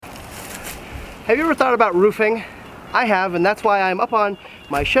Have you ever thought about roofing? I have, and that's why I'm up on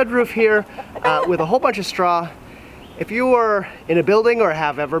my shed roof here with a whole bunch of straw. If you are in a building or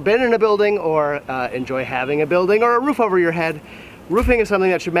have ever been in a building or enjoy having a building or a roof over your head, roofing is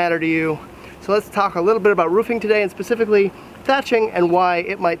something that should matter to you. So let's talk a little bit about roofing today, and specifically thatching and why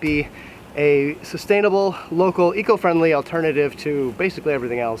it might be a sustainable, local, eco-friendly alternative to basically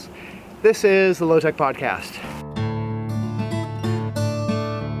everything else. This is the Low Tech Podcast.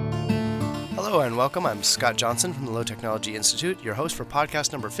 Hello and welcome. I'm Scott Johnson from the Low Technology Institute, your host for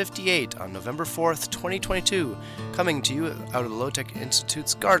podcast number 58 on November 4th, 2022, coming to you out of the Low Tech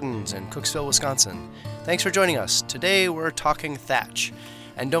Institute's gardens in Cooksville, Wisconsin. Thanks for joining us. Today we're talking thatch.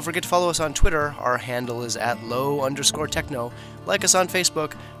 And don't forget to follow us on Twitter. Our handle is @low_techno. Like us on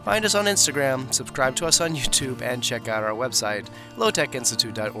Facebook, find us on Instagram, subscribe to us on YouTube, and check out our website,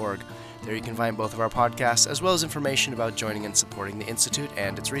 lowtechinstitute.org. There you can find both of our podcasts, as well as information about joining and supporting the Institute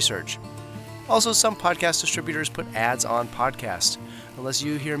and its research. Also, some podcast distributors put ads on podcasts. Unless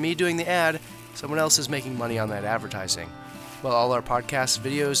you hear me doing the ad, someone else is making money on that advertising. While all our podcasts,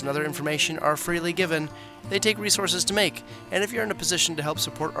 videos, and other information are freely given, they take resources to make. And if you're in a position to help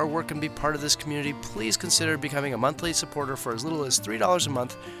support our work and be part of this community, please consider becoming a monthly supporter for as little as $3 a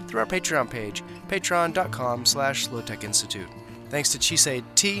month through our Patreon page, patreon.com/lowtechinstitute. Thanks to Chisei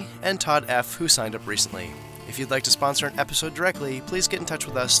T and Todd F, who signed up recently. If you'd like to sponsor an episode directly, please get in touch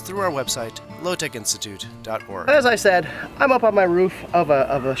with us through our website, lowtechinstitute.org. As I said, I'm up on my roof of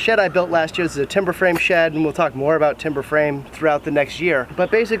a shed I built last year. This is a timber frame shed, and we'll talk more about timber frame throughout the next year.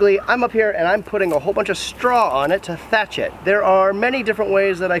 But basically, I'm up here and I'm putting a whole bunch of straw on it to thatch it. There are many different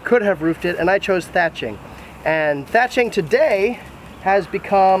ways that I could have roofed it, and I chose thatching. And thatching today has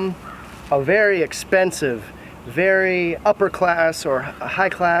become a very expensive, very upper class or high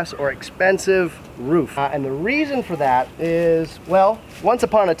class or expensive roof. And the reason for that is, well, once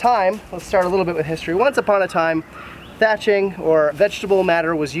upon a time, let's start a little bit with history. Once upon a time, thatching or vegetable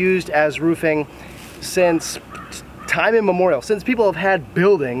matter was used as roofing since time immemorial. Since people have had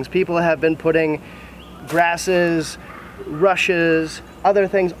buildings, people have been putting grasses, rushes, other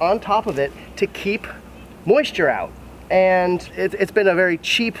things on top of it to keep moisture out. And it's been a very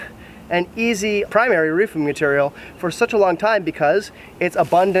cheap and easy primary roofing material for such a long time because it's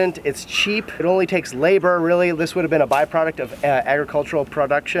abundant, it's cheap, it only takes labor, really. This would have been a byproduct of agricultural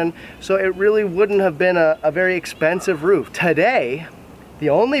production, so it really wouldn't have been a very expensive roof. Today, the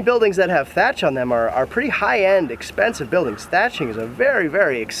only buildings that have thatch on them are pretty high-end, expensive buildings. Thatching is a very,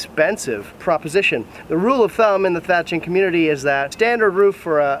 very expensive proposition. The rule of thumb in the thatching community is that standard roof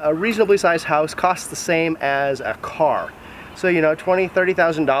for a reasonably sized house costs the same as a car. So, $20,000,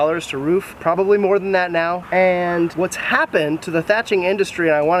 $30,000 to roof, probably more than that now. And what's happened to the thatching industry,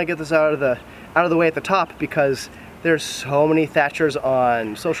 and I want to get this out of the way at the top because there's so many thatchers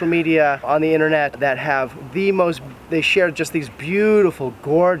on social media, on the internet that have they share just these beautiful,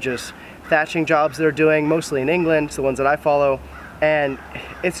 gorgeous thatching jobs they're doing, mostly in England, it's the ones that I follow. And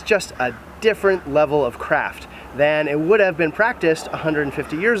it's just a different level of craft than it would have been practiced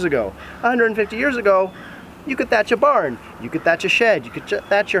 150 years ago. 150 years ago, you could thatch a barn, you could thatch a shed, you could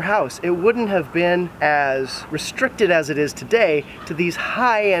thatch your house. It wouldn't have been as restricted as it is today to these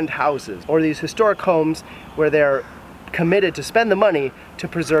high-end houses or these historic homes where they're committed to spend the money to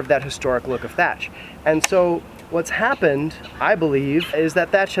preserve that historic look of thatch. And so what's happened, I believe, is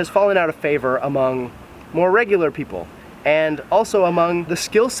that thatch has fallen out of favor among more regular people and also among the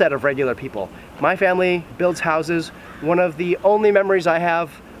skill set of regular people. My family builds houses. One of the only memories I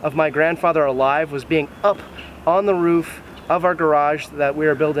have of my grandfather alive was being up on the roof of our garage that we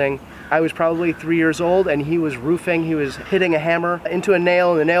were building. I was probably 3 years old and he was roofing. He was hitting a hammer into a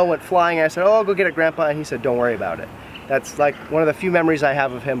nail and the nail went flying. I said, "Oh, I'll go get it, Grandpa." And he said, "Don't worry about it." That's like one of the few memories I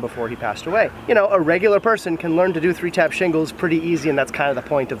have of him before he passed away. A regular person can learn to do 3-tap shingles pretty easy, and that's kind of the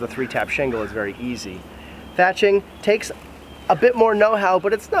point of the 3-tap shingle, is very easy. Thatching takes a bit more know-how,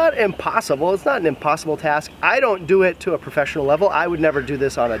 but it's not impossible. It's not an impossible task. I don't do it to a professional level. I would never do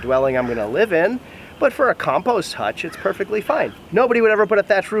this on a dwelling I'm gonna live in, but for a compost hutch, it's perfectly fine. Nobody would ever put a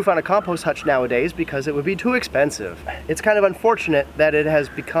thatch roof on a compost hutch nowadays because it would be too expensive. It's kind of unfortunate that it has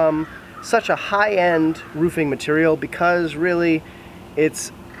become such a high-end roofing material because really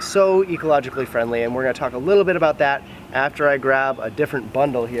it's so ecologically friendly, and we're gonna talk a little bit about that after I grab a different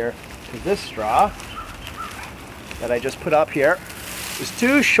bundle here, because this straw that I just put up here is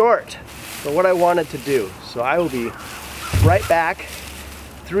too short for what I wanted to do. So I will be right back.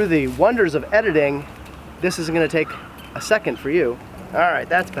 Through the wonders of editing, this is going to take a second for you. All right,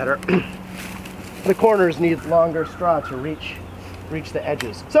 that's better. The corners need longer straw to reach the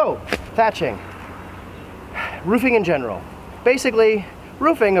edges. So, thatching, roofing in general. Basically,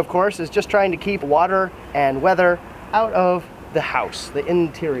 Roofing, of course, is just trying to keep water and weather out of the house, the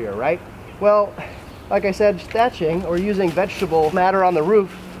interior, right? Well, like I said, thatching or using vegetable matter on the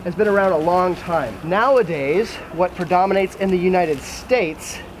roof has been around a long time. Nowadays, what predominates in the United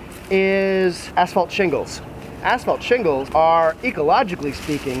States is asphalt shingles. Asphalt shingles are, ecologically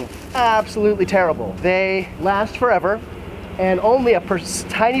speaking, absolutely terrible. They last forever, and only a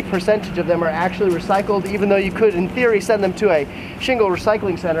tiny percentage of them are actually recycled, even though you could, in theory, send them to a shingle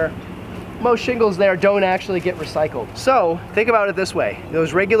recycling center. Most shingles there don't actually get recycled. So think about it this way.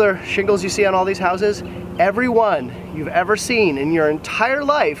 Those regular shingles you see on all these houses, every one you've ever seen in your entire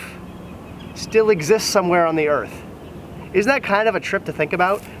life still exists somewhere on the earth. Isn't that kind of a trip to think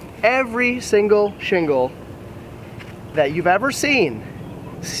about? Every single shingle that you've ever seen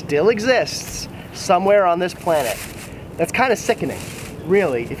still exists somewhere on this planet. That's kind of sickening,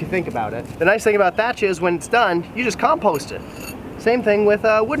 really, if you think about it. The nice thing about thatch is when it's done, you just compost it. Same thing with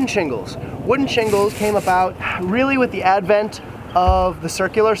wooden shingles. Wooden shingles came about really with the advent of the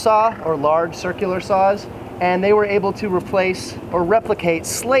circular saw or large circular saws, and they were able to replace or replicate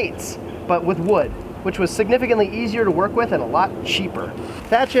slates, but with wood, which was significantly easier to work with and a lot cheaper.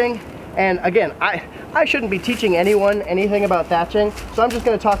 Thatching, and again, I shouldn't be teaching anyone anything about thatching, so I'm just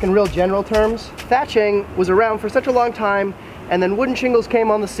going to talk in real general terms. Thatching was around for such a long time, and then wooden shingles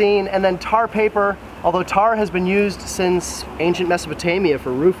came on the scene, and then tar paper, although tar has been used since ancient Mesopotamia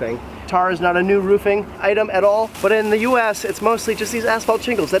for roofing. Tar is not a new roofing item at all, but in the US, it's mostly just these asphalt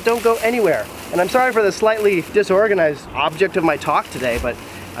shingles that don't go anywhere. And I'm sorry for the slightly disorganized object of my talk today, but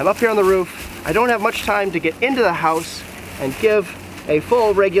I'm up here on the roof. I don't have much time to get into the house and give a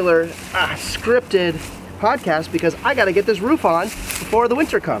full, regular, scripted podcast because I gotta get this roof on before the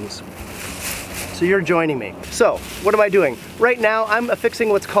winter comes. So you're joining me. So what am I doing? Right now I'm affixing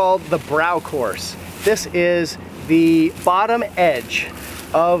what's called the brow course. This is the bottom edge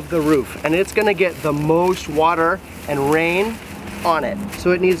of the roof, and it's gonna get the most water and rain on it. So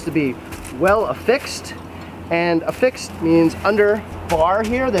it needs to be well affixed, and affixed means under bar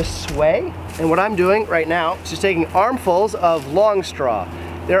here, this sway. And what I'm doing right now is just taking armfuls of long straw.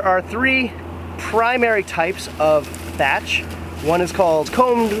 There are three primary types of thatch. One is called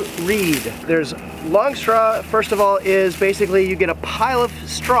combed reed. There's long straw, first of all, is basically you get a pile of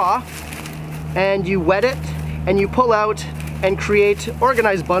straw and you wet it and you pull out and create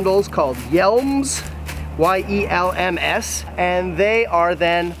organized bundles called yelms, Y-E-L-M-S, and they are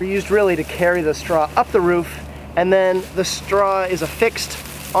then used really to carry the straw up the roof, and then the straw is affixed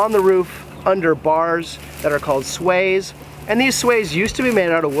on the roof under bars that are called sways. And these sways used to be made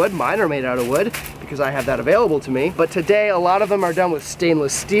out of wood. Mine are made out of wood because I have that available to me. But today a lot of them are done with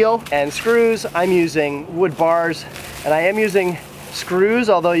stainless steel and screws. I'm using wood bars, and I am using screws,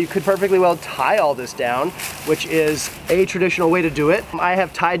 although you could perfectly well tie all this down, which is a traditional way to do it. I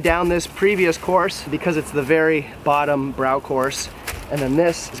have tied down this previous course because it's the very bottom brow course, and then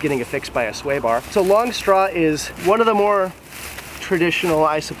this is getting affixed by a sway bar. So long straw is one of the more traditional,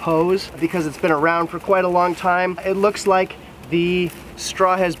 I suppose, because it's been around for quite a long time. It looks like the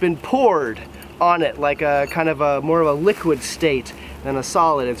straw has been poured on it, like a kind of a more of a liquid state than a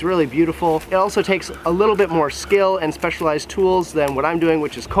solid. It's really beautiful. It also takes a little bit more skill and specialized tools than what I'm doing,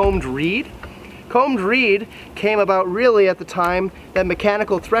 which is combed reed. Combed reed came about really at the time that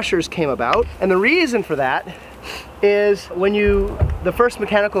mechanical threshers came about, and the reason for that is the first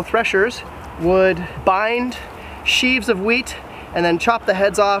mechanical threshers would bind sheaves of wheat and then chop the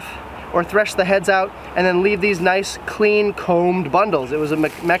heads off or thresh the heads out and then leave these nice, clean, combed bundles. It was a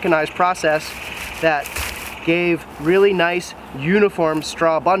mechanized process that gave really nice, uniform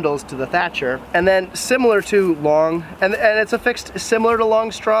straw bundles to the thatcher. And then similar to long, and it's affixed similar to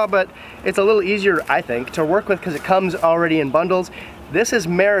long straw, but it's a little easier, I think, to work with because it comes already in bundles. This is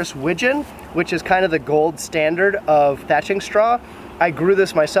Maris Widgeon, which is kind of the gold standard of thatching straw. I grew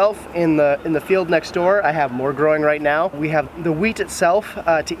this myself in the field next door. I have more growing right now. We have the wheat itself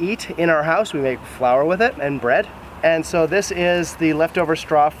to eat in our house. We make flour with it and bread. And so this is the leftover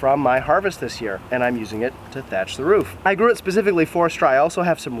straw from my harvest this year, and I'm using it to thatch the roof. I grew it specifically for straw. I also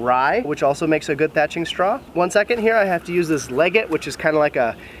have some rye, which also makes a good thatching straw. 1 second here, I have to use this Leggett, which is kind of like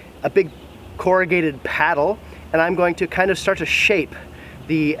a big corrugated paddle, and I'm going to kind of start to shape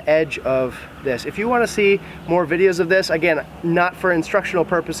the edge of this. If you want to see more videos of this, again, not for instructional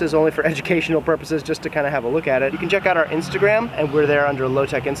purposes, only for educational purposes, just to kind of have a look at it, you can check out our Instagram, and we're there under Low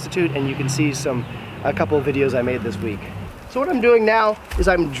Tech Institute, and you can see a couple of videos I made this week. So what I'm doing now is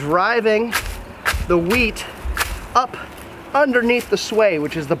I'm driving the wheat up underneath the sway,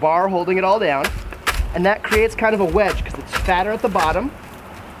 which is the bar holding it all down, and that creates kind of a wedge because it's fatter at the bottom,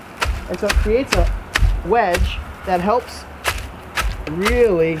 and so it creates a wedge that helps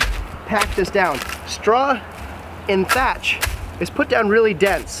really pack this down. Straw in thatch is put down really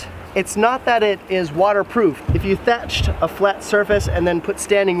dense. It's not that it is waterproof. If you thatched a flat surface and then put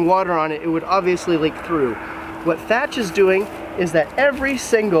standing water on it, it would obviously leak through. What thatch is doing is that every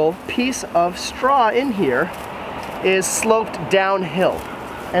single piece of straw in here is sloped downhill.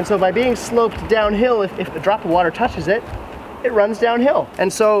 And so by being sloped downhill, if a drop of water touches it, it runs downhill.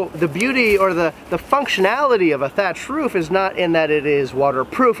 And so the beauty or the functionality of a thatched roof is not in that it is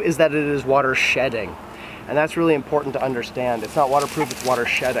waterproof, is that it is water shedding. And that's really important to understand. It's not waterproof, it's water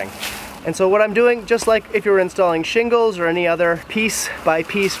shedding. And so what I'm doing, just like if you were installing shingles or any other piece by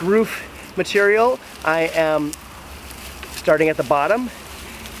piece roof material, I am starting at the bottom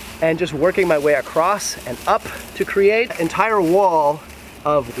and just working my way across and up to create an entire wall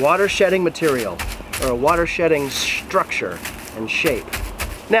of water shedding material, or a water shedding structure and shape.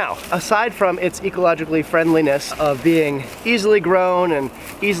 Now, aside from its ecologically friendliness of being easily grown and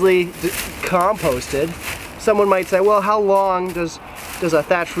easily composted, someone might say, well, how long does a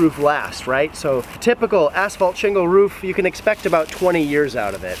thatch roof last, right? So typical asphalt shingle roof, you can expect about 20 years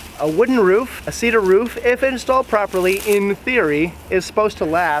out of it. A wooden roof, a cedar roof, if installed properly, in theory, is supposed to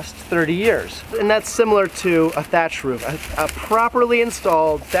last 30 years. And that's similar to a thatch roof. A properly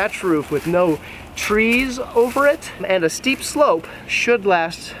installed thatch roof with no trees over it and a steep slope should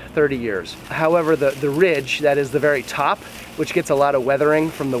last 30 years. However, the ridge, that is the very top, which gets a lot of weathering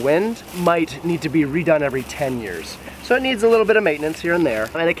from the wind, might need to be redone every 10 years. So it needs a little bit of maintenance here and there,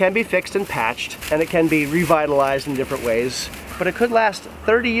 and it can be fixed and patched, and it can be revitalized in different ways, but it could last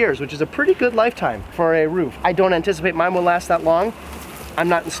 30 years, which is a pretty good lifetime for a roof. I don't anticipate mine will last that long. I'm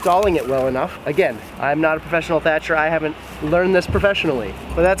not installing it well enough. Again, I'm not a professional thatcher. I haven't learned this professionally,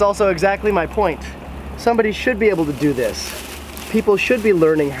 but that's also exactly my point. Somebody should be able to do this. People should be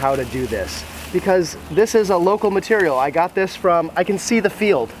learning how to do this, because this is a local material. I got this from, I can see the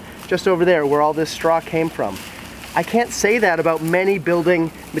field just over there where all this straw came from. I can't say that about many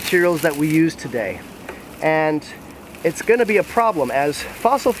building materials that we use today. And it's gonna be a problem as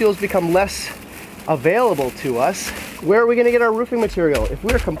fossil fuels become less available to us. Where are we gonna get our roofing material? If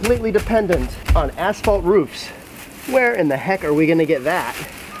we're completely dependent on asphalt roofs, where in the heck are we gonna get that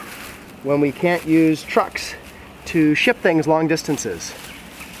when we can't use trucks to ship things long distances?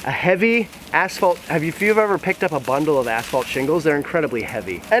 A heavy asphalt, if you've ever picked up a bundle of asphalt shingles, they're incredibly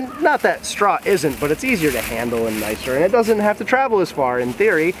heavy. And not that straw isn't, but it's easier to handle and nicer, and it doesn't have to travel as far in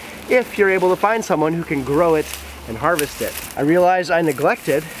theory if you're able to find someone who can grow it and harvest it. I realize I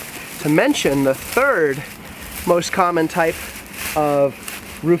neglected to mention the third most common type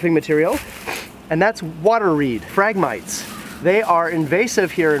of roofing material, and that's water reed, phragmites. They are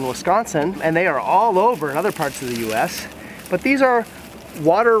invasive here in Wisconsin, and they are all over in other parts of the US, but these are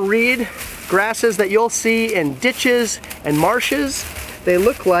water reed grasses that you'll see in ditches and marshes. They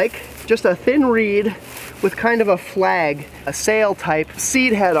look like just a thin reed with kind of a flag, a sail type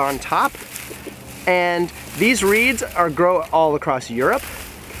seed head on top. And these reeds grow all across Europe,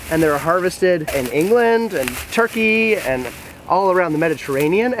 and they're harvested in England and Turkey and all around the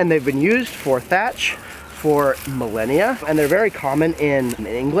Mediterranean, and they've been used for thatch for millennia, and they're very common in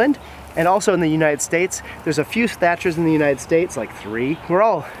England. And also in the United States. There's a few thatchers in the United States, like 3. We're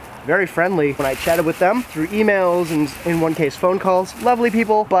all very friendly. When I chatted with them through emails and in one case phone calls, lovely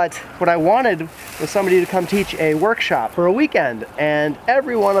people, but what I wanted was somebody to come teach a workshop for a weekend, and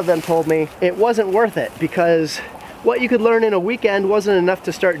every one of them told me it wasn't worth it because what you could learn in a weekend wasn't enough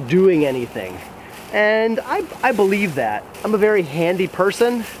to start doing anything. And I believe that. I'm a very handy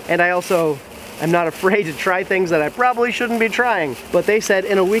person, and I'm not afraid to try things that I probably shouldn't be trying. But they said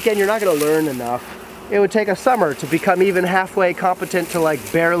in a weekend you're not gonna learn enough. It would take a summer to become even halfway competent to like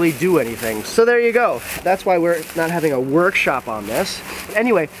barely do anything. So there you go. That's why we're not having a workshop on this.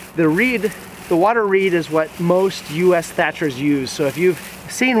 Anyway, the water reed is what most US thatchers use. So if you've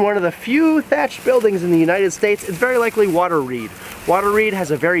seen one of the few thatched buildings in the United States, it's very likely water reed. Water reed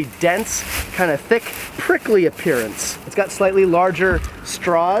has a very dense, kind of thick, prickly appearance. It's got slightly larger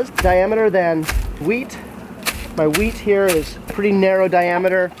straws, diameter than wheat. My wheat here is pretty narrow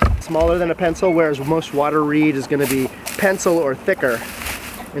diameter, smaller than a pencil, whereas most water reed is going to be pencil or thicker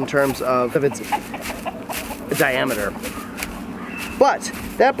in terms of its diameter. But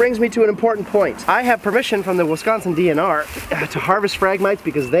that brings me to an important point. I have permission from the Wisconsin DNR to harvest phragmites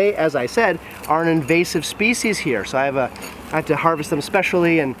because they, as I said, are an invasive species here. So I have to harvest them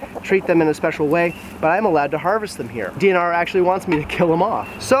specially and treat them in a special way, but I'm allowed to harvest them here. DNR actually wants me to kill them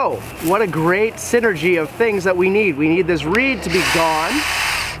off. So what a great synergy of things that we need. We need this reed to be gone,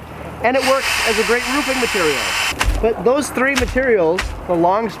 and it works as a great roofing material. But those 3 materials, the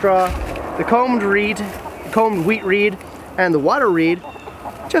long straw, the combed wheat reed, and the water reed.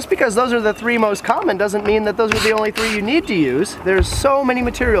 Just because those are the three most common doesn't mean that those are the only three you need to use. There's so many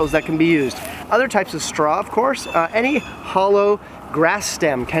materials that can be used. Other types of straw, of course, any hollow grass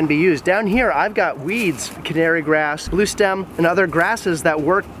stem can be used. Down here I've got weeds, canary grass, blue stem, and other grasses that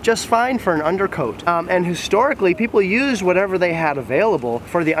work just fine for an undercoat. And historically people used whatever they had available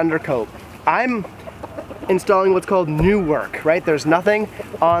for the undercoat. I'm installing what's called new work, right? There's nothing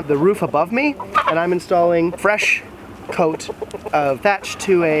on the roof above me, and I'm installing fresh coat of thatch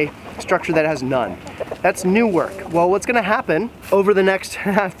to a structure that has none. That's new work. Well, what's gonna happen over the next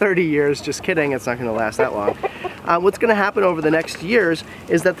 30 years, just kidding, it's not gonna last that long. What's gonna happen over the next years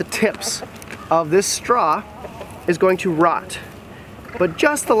is that the tips of this straw is going to rot. But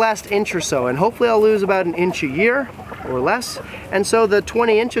just the last inch or so, and hopefully I'll lose about an inch a year or less. And so the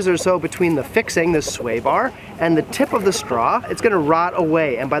 20 inches or so between the fixing, this sway bar, and the tip of the straw, it's gonna rot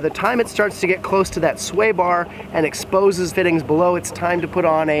away. And by the time it starts to get close to that sway bar and exposes fittings below, it's time to put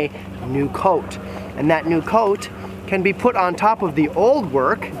on a new coat. And that new coat can be put on top of the old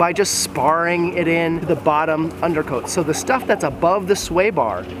work by just sparring it in the bottom undercoat. So the stuff that's above the sway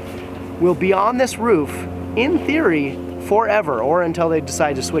bar will be on this roof, in theory, forever, or until they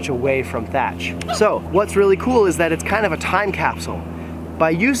decide to switch away from thatch. So what's really cool is that it's kind of a time capsule. By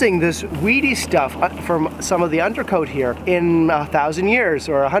using this weedy stuff from some of the undercoat here, in 1,000 years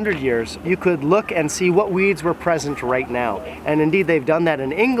or 100 years, you could look and see what weeds were present right now. And indeed they've done that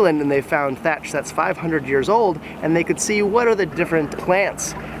in England, and they found thatch that's 500 years old, and they could see what are the different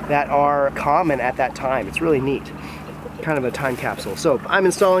plants that are common at that time. It's really neat. Kind of a time capsule. So I'm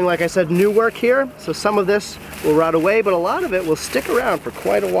installing, like I said, new work here. So some of this will rot away, but a lot of it will stick around for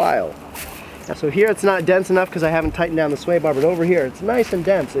quite a while. So here it's not dense enough because I haven't tightened down the sway bar, but over here it's nice and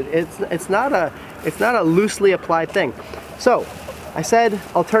dense. It's not a loosely applied thing. So I said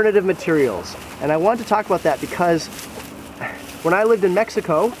alternative materials, and I want to talk about that because when I lived in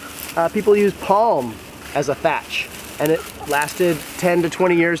Mexico, people used palm as a thatch, and it lasted 10 to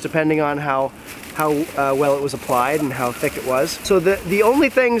 20 years depending on how well it was applied and how thick it was. So the only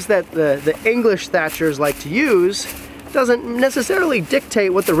things that the English thatchers like to use doesn't necessarily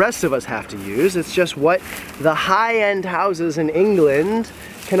dictate what the rest of us have to use. It's just what the high-end houses in England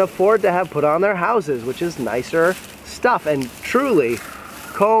can afford to have put on their houses, which is nicer stuff. And truly,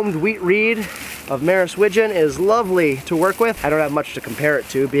 combed wheat reed of Maris-Widgeon is lovely to work with. I don't have much to compare it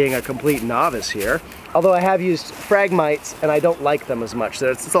to, being a complete novice here. Although I have used Phragmites, and I don't like them as much.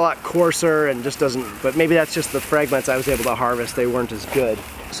 It's a lot coarser and just doesn't, but maybe that's just the Phragmites I was able to harvest. They weren't as good.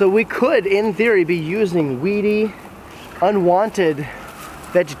 So we could, in theory, be using weedy, unwanted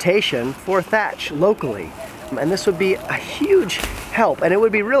vegetation for thatch locally. And this would be a huge help. And it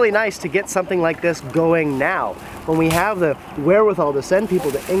would be really nice to get something like this going now, when we have the wherewithal to send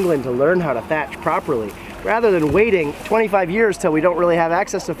people to England to learn how to thatch properly, rather than waiting 25 years till we don't really have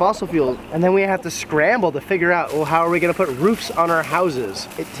access to fossil fuels, and then we have to scramble to figure out, well, how are we gonna put roofs on our houses?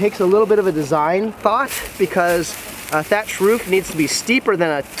 It takes a little bit of a design thought, because a thatched roof needs to be steeper than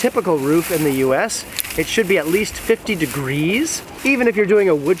a typical roof in the US. It should be at least 50 degrees. Even if you're doing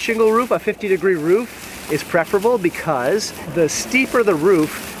a wood shingle roof, a 50-degree roof is preferable, because the steeper the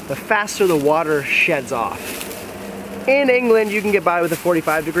roof, the faster the water sheds off. In England, you can get by with a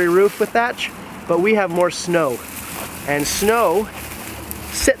 45-degree roof with thatch, but we have more snow, and snow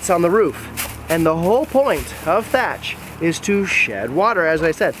sits on the roof. And the whole point of thatch is to shed water, as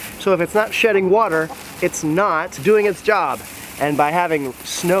I said. So if it's not shedding water, it's not doing its job. And by having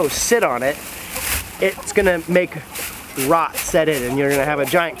snow sit on it, it's gonna make rot set in, and you're gonna have a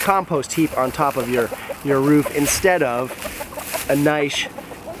giant compost heap on top of your roof instead of a nice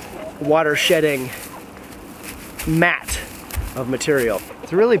water shedding mat of material.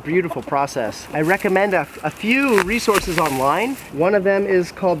 It's a really beautiful process. I recommend a few resources online. One of them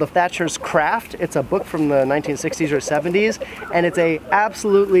is called The Thatcher's Craft. It's a book from the 1960s or 70s, and it's a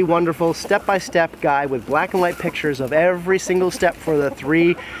absolutely wonderful step-by-step guide with black and white pictures of every single step for the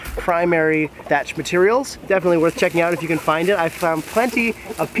 3 primary thatch materials. Definitely worth checking out if you can find it. I found plenty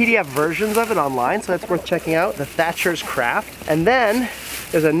of PDF versions of it online, so it's worth checking out. The Thatcher's Craft. And then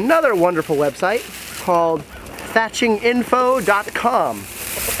there's another wonderful website called thatchinginfo.com,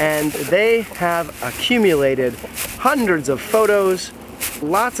 and they have accumulated hundreds of photos,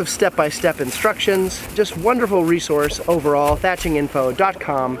 lots of step-by-step instructions, just wonderful resource overall.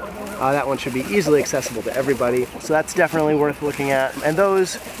 Thatchinginfo.com. That one should be easily accessible to everybody, so that's definitely worth looking at. And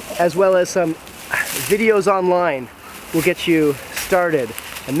those, as well as some videos online, will get you started.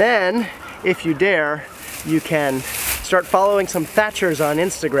 And then, if you dare, you can start following some thatchers on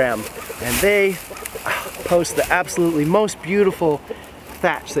Instagram, and they post the absolutely most beautiful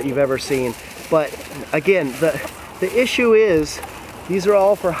thatch that you've ever seen. But again, The issue is, these are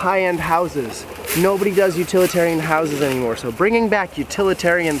all for high-end houses. Nobody does utilitarian houses anymore, so bringing back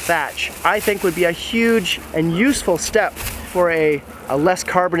utilitarian thatch, I think, would be a huge and useful step for a less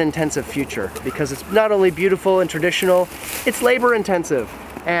carbon-intensive future, because it's not only beautiful and traditional, it's labor-intensive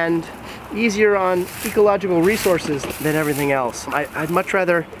and easier on ecological resources than everything else. I'd much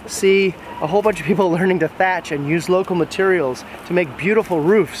rather see a whole bunch of people learning to thatch and use local materials to make beautiful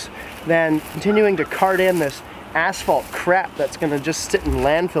roofs than continuing to cart in this asphalt crap that's gonna just sit in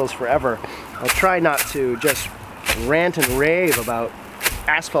landfills forever. I'll try not to just rant and rave about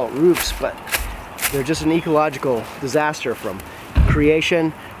asphalt roofs, but they're just an ecological disaster from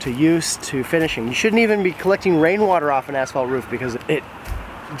creation to use to finishing. You shouldn't even be collecting rainwater off an asphalt roof because it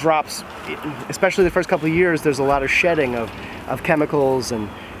drops, especially the first couple of years. There's a lot of shedding of chemicals and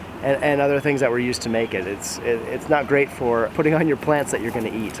other things that were used to make it. It's not great for putting on your plants that you're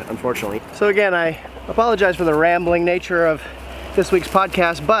going to eat, unfortunately. So again, I apologize for the rambling nature of this week's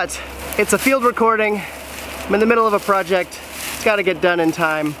podcast, but it's a field recording. I'm in the middle of a project. It's got to get done in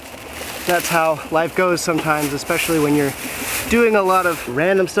time. That's how life goes sometimes, especially when you're doing a lot of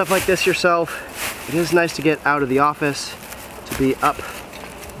random stuff like this yourself. It is nice to get out of the office, to be up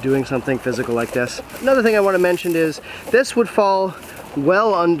doing something physical like this. Another thing I want to mention is this would fall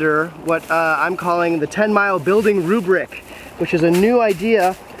well under what I'm calling the 10-mile building rubric, which is a new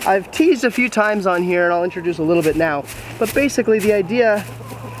idea I've teased a few times on here, and I'll introduce a little bit now. But basically the idea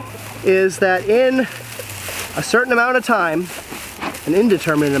is that in a certain amount of time, an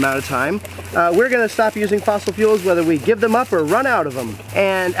indeterminate amount of time, we're going to stop using fossil fuels, whether we give them up or run out of them.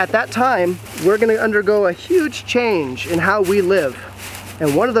 And at that time, we're going to undergo a huge change in how we live.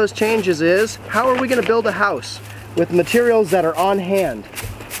 And one of those changes is, how are we going to build a house with materials that are on hand?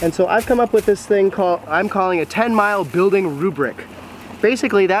 And so I've come up with this thing I'm calling a 10-mile building rubric.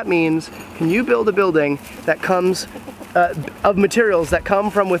 Basically that means, can you build a building that comes of materials that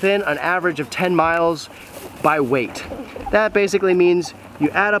come from within an average of 10 miles by weight? That basically means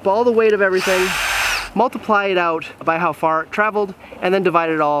you add up all the weight of everything, multiply it out by how far it traveled, and then divide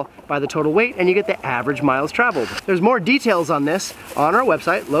it all by the total weight, and you get the average miles traveled. There's more details on this on our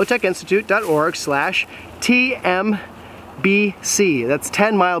website, lowtechinstitute.org/TMBC. That's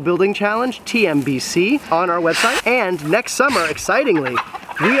 10 Mile Building Challenge, TMBC, on our website. And next summer, excitingly,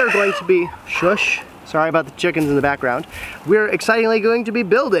 we are going to be, shush, sorry about the chickens in the background. We're excitingly going to be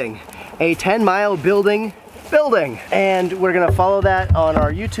building a 10-mile building, and we're gonna follow that on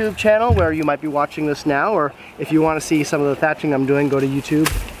our YouTube channel, where you might be watching this now, or if you want to see some of the thatching I'm doing, go to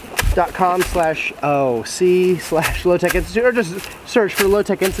youtube.com/OC/Low Tech Institute, or just search for Low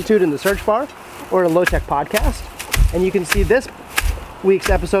Tech Institute in the search bar, or a Low Tech Podcast, and you can see this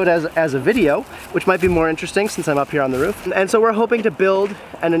week's episode as a video, which might be more interesting since I'm up here on the roof. And so we're hoping to build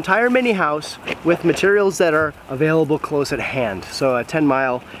an entire mini house with materials that are available close at hand. So a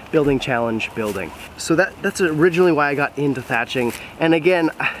 10-mile building challenge building. So that's originally why I got into thatching. And again,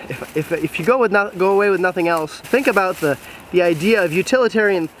 if you go away with nothing else, think about the idea of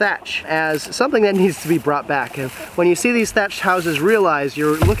utilitarian thatch as something that needs to be brought back. And when you see these thatched houses, realize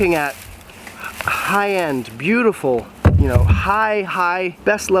you're looking at high-end, beautiful, high,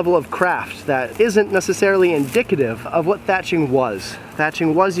 best level of craft that isn't necessarily indicative of what thatching was.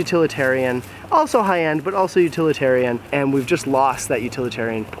 Thatching was utilitarian, also high-end, but also utilitarian, and we've just lost that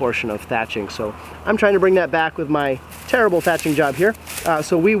utilitarian portion of thatching. So I'm trying to bring that back with my terrible thatching job here.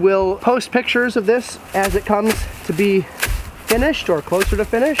 So we will post pictures of this as it comes to be finished or closer to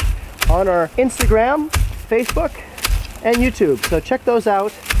finished on our Instagram, Facebook, and YouTube. So check those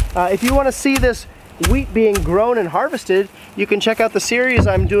out. If you want to see this wheat being grown and harvested, you can check out the series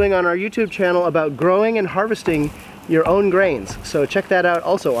I'm doing on our YouTube channel about growing and harvesting your own grains. So check that out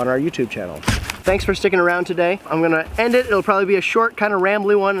also on our YouTube channel. Thanks for sticking around today. I'm gonna end it. It'll probably be a short, kind of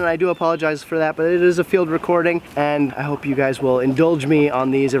rambly one, and I do apologize for that, but it is a field recording, and I hope you guys will indulge me on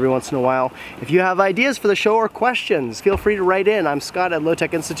these every once in a while. If you have ideas for the show or questions, feel free to write in. I'm Scott at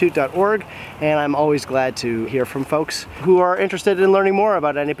lowtechinstitute.org, and I'm always glad to hear from folks who are interested in learning more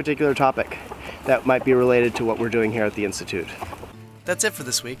about any particular topic that might be related to what we're doing here at the Institute. That's it for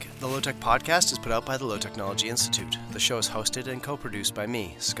this week. The Low Tech Podcast is put out by the Low Technology Institute. The show is hosted and co-produced by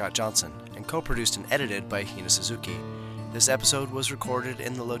me, Scott Johnson, and co-produced and edited by Hina Suzuki. This episode was recorded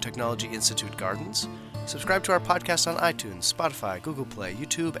in the Low Technology Institute Gardens. Subscribe to our podcast on iTunes, Spotify, Google Play,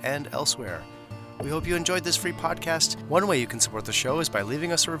 YouTube, and elsewhere. We hope you enjoyed this free podcast. One way you can support the show is by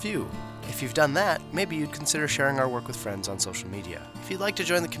leaving us a review. If you've done that, maybe you'd consider sharing our work with friends on social media. If you'd like to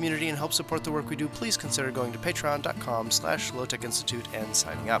join the community and help support the work we do, please consider going to patreon.com/lowtechinstitute and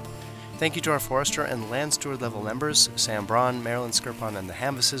signing up. Thank you to our Forester and Land Steward level members, Sam Braun, Marilyn Skirpon, and the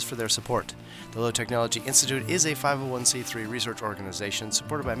Hamvises for their support. The Low Technology Institute is a 501c3 research organization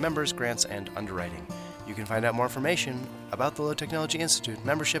supported by members, grants, and underwriting. You can find out more information about the Low Technology Institute,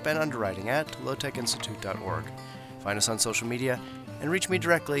 membership, and underwriting at lowtechinstitute.org. Find us on social media and reach me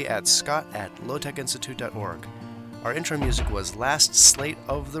directly at scott@lowtechinstitute.org. Our intro music was Last Slate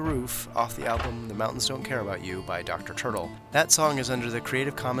of the Roof off the album The Mountains Don't Care About You by Dr. Turtle. That song is under the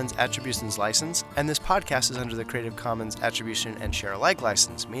Creative Commons Attributions license, and this podcast is under the Creative Commons Attribution and Share Alike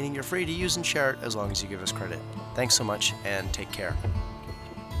license, meaning you're free to use and share it as long as you give us credit. Thanks so much, and take care.